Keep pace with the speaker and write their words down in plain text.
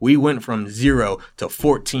We went from 0 to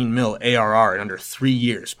 14 mil ARR in under 3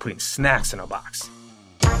 years, putting snacks in a box.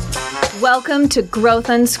 Welcome to Growth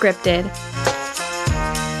Unscripted,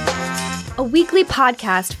 a weekly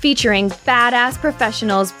podcast featuring badass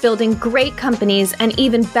professionals building great companies and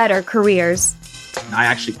even better careers. I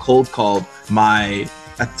actually cold called my,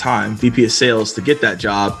 at the time, VP of sales to get that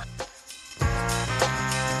job.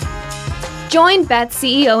 Join Betts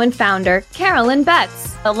CEO and founder, Carolyn Betts.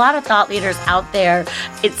 A lot of thought leaders out there,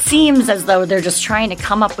 it seems as though they're just trying to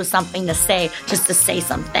come up with something to say, just to say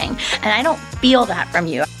something. And I don't feel that from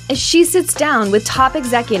you. As she sits down with top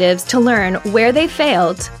executives to learn where they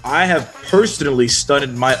failed. I have personally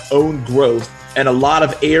stunted my own growth in a lot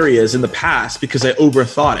of areas in the past because I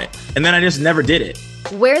overthought it. And then I just never did it.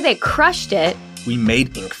 Where they crushed it. We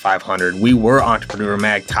made Inc. 500. We were Entrepreneur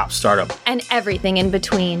Mag top startup. And everything in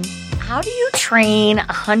between. How do you train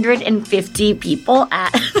 150 people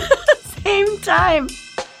at the same time?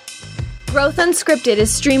 Growth Unscripted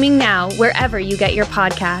is streaming now wherever you get your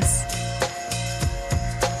podcasts.